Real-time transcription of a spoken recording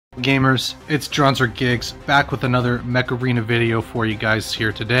Gamers, it's Gigs back with another Mech Arena video for you guys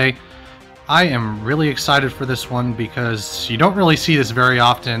here today. I am really excited for this one because you don't really see this very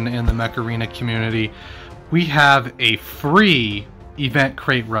often in the Mech Arena community. We have a free event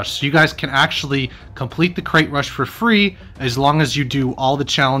crate rush, so you guys can actually complete the crate rush for free as long as you do all the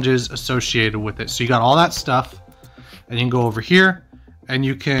challenges associated with it. So you got all that stuff, and you can go over here and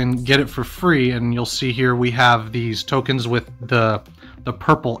you can get it for free. And you'll see here we have these tokens with the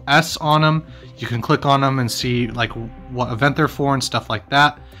purple S on them. You can click on them and see like what event they're for and stuff like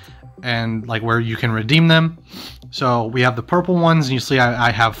that, and like where you can redeem them. So we have the purple ones, and you see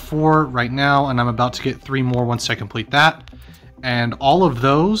I have 4 right now, and I'm about to get 3 more once I complete that. And all of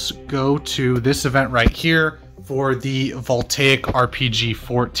those go to this event right here for the Voltaic RPG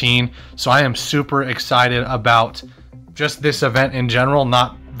 14. So I am super excited about just this event in general,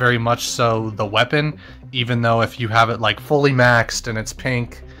 not very much so the weapon, even though if you have it like fully maxed and it's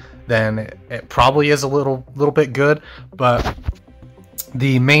pink, then it probably is a little bit good. But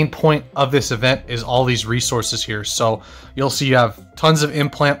the main point of this event is all these resources here. So you'll see you have tons of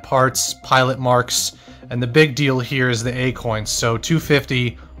implant parts, pilot marks, and the big deal here is the A coins. So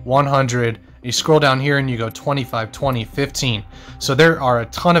 250, 100, you scroll down here and you go 25, 20, 15. So there are a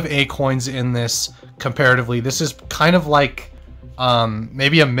ton of A coins in this comparatively. This is kind of like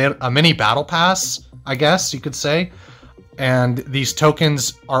maybe a mini battle pass, I guess you could say. And these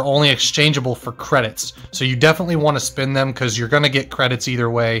tokens are only exchangeable for credits, so you definitely want to spend them because you're going to get credits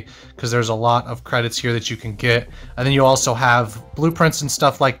either way, because there's a lot of credits here that you can get. And then you also have blueprints and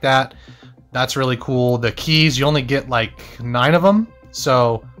stuff like that. That's really cool. The keys, you only get like 9 of them,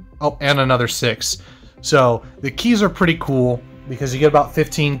 so and another 6. So the keys are pretty cool because you get about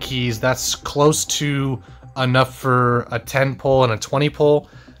 15 keys. That's close to enough for a 10 pull and a 20 pull.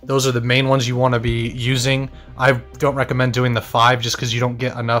 Those are the main ones you want to be using. I don't recommend doing the 5 just because you don't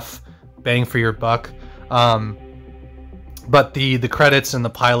get enough bang for your buck. But the credits and the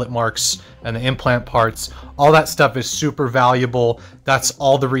pilot marks and the implant parts, all that stuff is super valuable. That's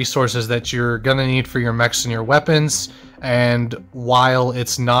all the resources that you're going to need for your mechs and your weapons. And while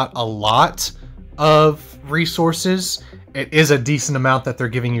it's not a lot of resources, it is a decent amount that they're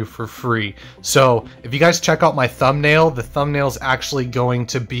giving you for free. So if you guys check out my thumbnail, the thumbnail is actually going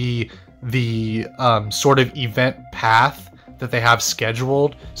to be the sort of event path that they have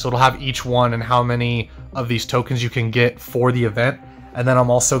scheduled. So it'll have each one and how many of these tokens you can get for the event. And then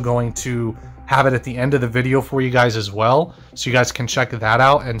I'm also going to have it at the end of the video for you guys as well, so you guys can check that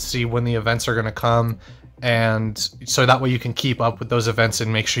out and see when the events are going to come. And so that way you can keep up with those events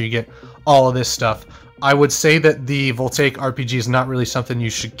and make sure you get all of this stuff. I would say that the Voltaic RPG is not really something you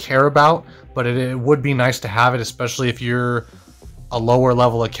should care about, but it would be nice to have it, especially if you're a lower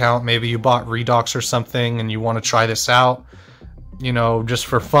level account. Maybe you bought Redox or something and you want to try this out, you know, just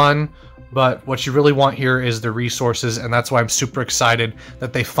for fun. But what you really want here is the resources, and that's why I'm super excited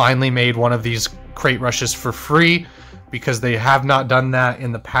that they finally made one of these crate rushes for free, because they have not done that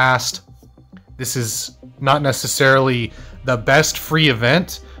in the past. This is not necessarily the best free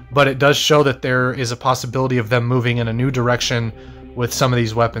event, but it does show that there is a possibility of them moving in a new direction with some of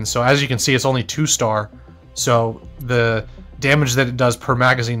these weapons. So as you can see, it's only 2-star, so the damage that it does per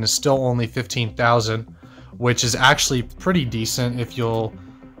magazine is still only 15,000, which is actually pretty decent if you'll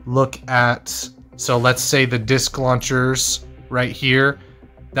look at, so let's say the disc launchers right here,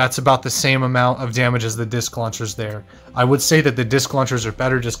 that's about the same amount of damage as the disc launchers there. I would say that the disc launchers are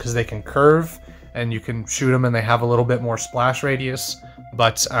better just because they can curve and you can shoot them and they have a little bit more splash radius.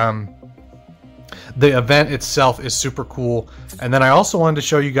 But the event itself is super cool. And then I also wanted to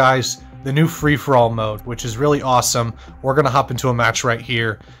show you guys the new free-for-all mode, which is really awesome. We're going to hop into a match right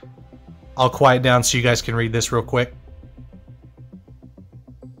here. I'll quiet down so you guys can read this real quick.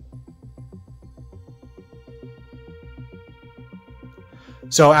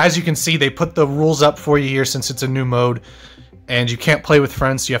 So as you can see, they put the rules up for you here since it's a new mode, and you can't play with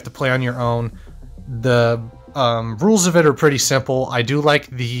friends, so you have to play on your own. The rules of it are pretty simple. I do like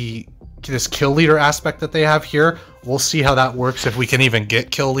this kill leader aspect that they have here. We'll see how that works, if we can even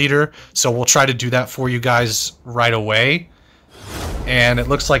get kill leader. So we'll try to do that for you guys right away. And it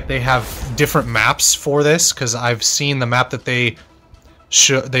looks like they have different maps for this, because I've seen the map that they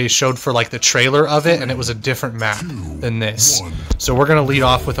showed for like the trailer of it, and it was a different map than this. So we're gonna lead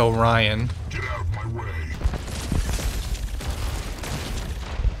off with Orion. Get out of my way.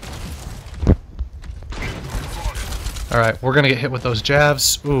 Alright, we're gonna get hit with those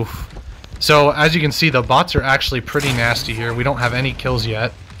jabs. Oof. So as you can see, the bots are actually pretty nasty here. We don't have any kills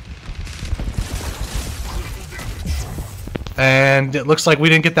yet. And it looks like we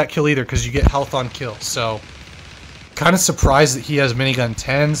didn't get that kill either, because you get health on kill. So Kind of surprised that he has minigun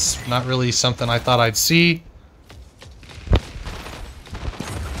 10s. Not really something I thought I'd see.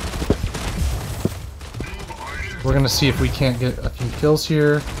 We're gonna see if we can't get a few kills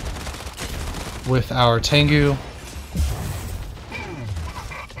here with our Tengu.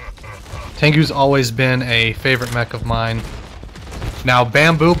 Tengu's always been a favorite mech of mine. Now,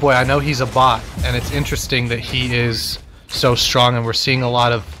 Bamboo Boy, I know he's a bot, and it's interesting that he is so strong, and we're seeing a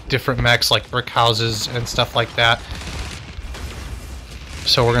lot of different mechs like brick houses and stuff like that.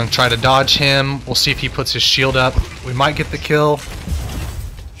 So we're going to try to dodge him. We'll see if he puts his shield up. We might get the kill.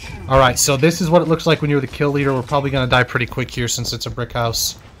 Alright, so this is what it looks like when you're the kill leader. We're probably going to die pretty quick here since it's a brick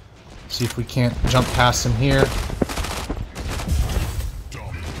house. See if we can't jump past him here.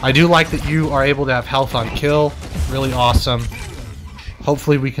 I do like that you are able to have health on kill. Really awesome.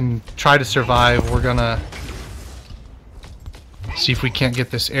 Hopefully we can try to survive. We're going to see if we can't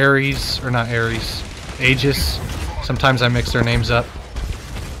get this Ares, or not Ares, Aegis. Sometimes I mix their names up.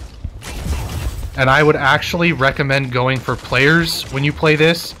 And I would actually recommend going for players when you play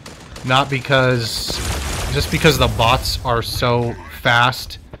this. Not because... just because the bots are so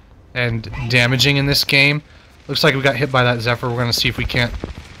fast and damaging in this game. Looks like we got hit by that Zephyr. We're going to see if we can't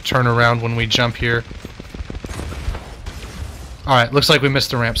turn around when we jump here. Alright, looks like we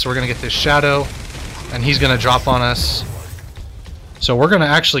missed the ramp, so we're going to get this Shadow. And he's going to drop on us. So we're going to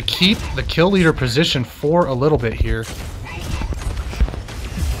actually keep the kill leader position for a little bit here.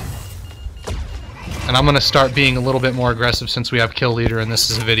 And I'm going to start being a little bit more aggressive since we have kill leader and this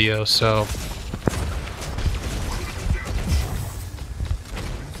is a video, so...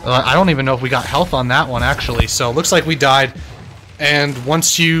 I don't even know if we got health on that one, actually. So it looks like we died. And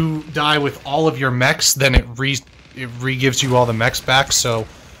once you die with all of your mechs, then it re-gives you all the mechs back. So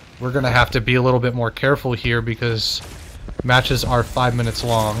we're going to have to be a little bit more careful here because matches are 5 minutes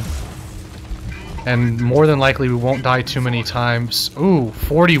long. And more than likely we won't die too many times. Ooh,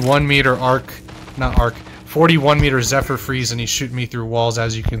 41 meter arc. Not arc, 41 meter Zephyr freeze, and he's shooting me through walls,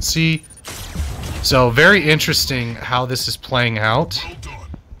 as you can see. So very interesting how this is playing out.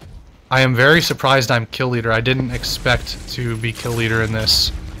 I am very surprised I'm kill leader. I didn't expect to be kill leader in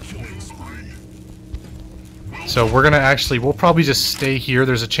this. So we're gonna actually, we'll probably just stay here.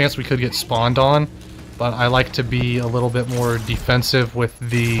 There's a chance we could get spawned on, but I like to be a little bit more defensive with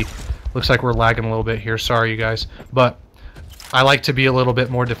the, looks like we're lagging a little bit here, sorry you guys, but I like to be a little bit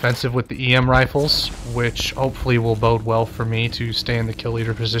more defensive with the EM rifles, which hopefully will bode well for me to stay in the kill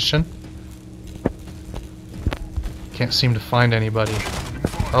leader position. Can't seem to find anybody.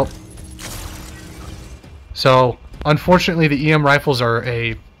 Oh. So, unfortunately the EM rifles are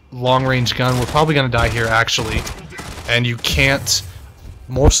a long-range gun. We're probably going to die here, actually. And you can't...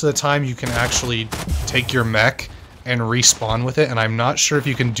 most of the time you can actually take your mech and respawn with it, and I'm not sure if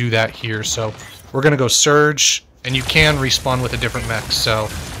you can do that here, so we're going to go Surge... and you can respawn with a different mech, so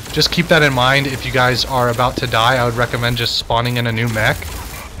just keep that in mind. If you guys are about to die, I would recommend just spawning in a new mech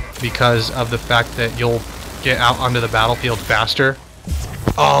because of the fact that you'll get out onto the battlefield faster.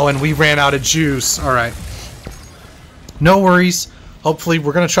 Oh, and we ran out of juice. Alright. No worries. Hopefully,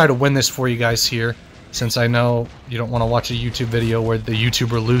 we're going to try to win this for you guys here, since I know you don't want to watch a YouTube video where the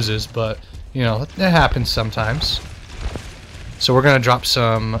YouTuber loses, but, you know, it happens sometimes. So we're going to drop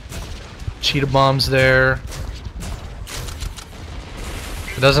some cheetah bombs there.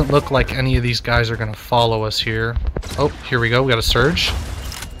 It doesn't look like any of these guys are going to follow us here. Oh, here we go. We got a Surge.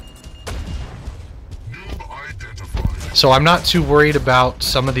 So I'm not too worried about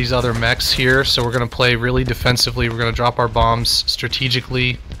some of these other mechs here, so we're going to play really defensively. We're going to drop our bombs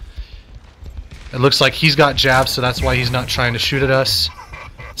strategically. It looks like he's got jabs, so that's why he's not trying to shoot at us.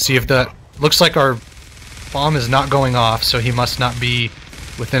 See if that... looks like our bomb is not going off, so he must not be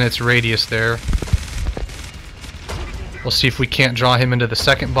within its radius there. We'll see if we can't draw him into the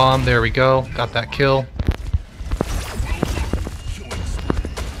second bomb. There we go. Got that kill.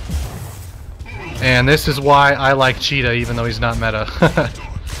 And this is why I like Cheetah, even though he's not meta.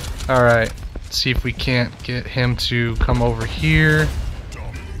 Alright. See if we can't get him to come over here.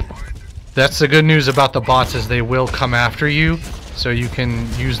 That's the good news about the bots, is they will come after you. So you can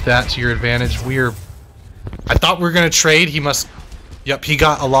use that to your advantage. I thought we were going to trade. He must... yep, he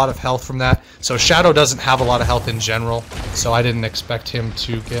got a lot of health from that. So Shadow doesn't have a lot of health in general, so I didn't expect him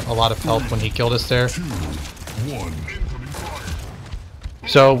to get a lot of health when he killed us there.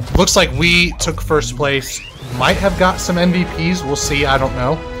 So, looks like we took first place. Might have got some MVPs, we'll see, I don't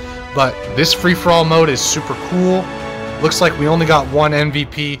know. But this free-for-all mode is super cool. Looks like we only got one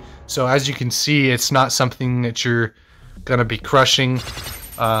MVP, so as you can see, it's not something that you're gonna be crushing.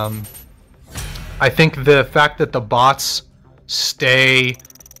 I think the fact that the bots stay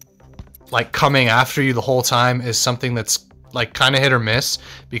like coming after you the whole time is something that's like kind of hit or miss,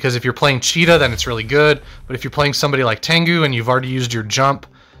 because if you're playing Cheetah, then it's really good, but if you're playing somebody like Tengu and you've already used your jump,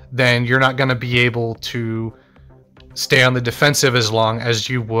 then you're not going to be able to stay on the defensive as long as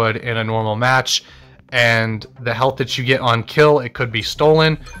you would in a normal match, and the health that you get on kill, it could be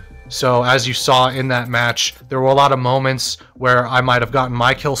stolen. So as you saw in that match, there were a lot of moments where I might have gotten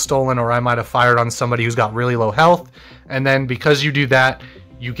my kill stolen, or I might have fired on somebody who's got really low health, and then because you do that,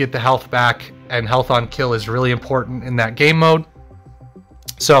 you get the health back, and health on kill is really important in that game mode.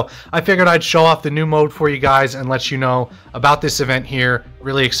 So I figured I'd show off the new mode for you guys and let you know about this event here.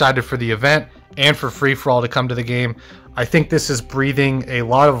 Really excited for the event and for free-for-all to come to the game. I think this is breathing a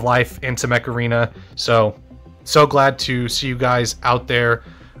lot of life into Mech Arena, so glad to see you guys out there.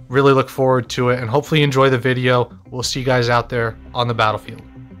 Really look forward to it, and hopefully you enjoy the video. We'll see you guys out there on the battlefield.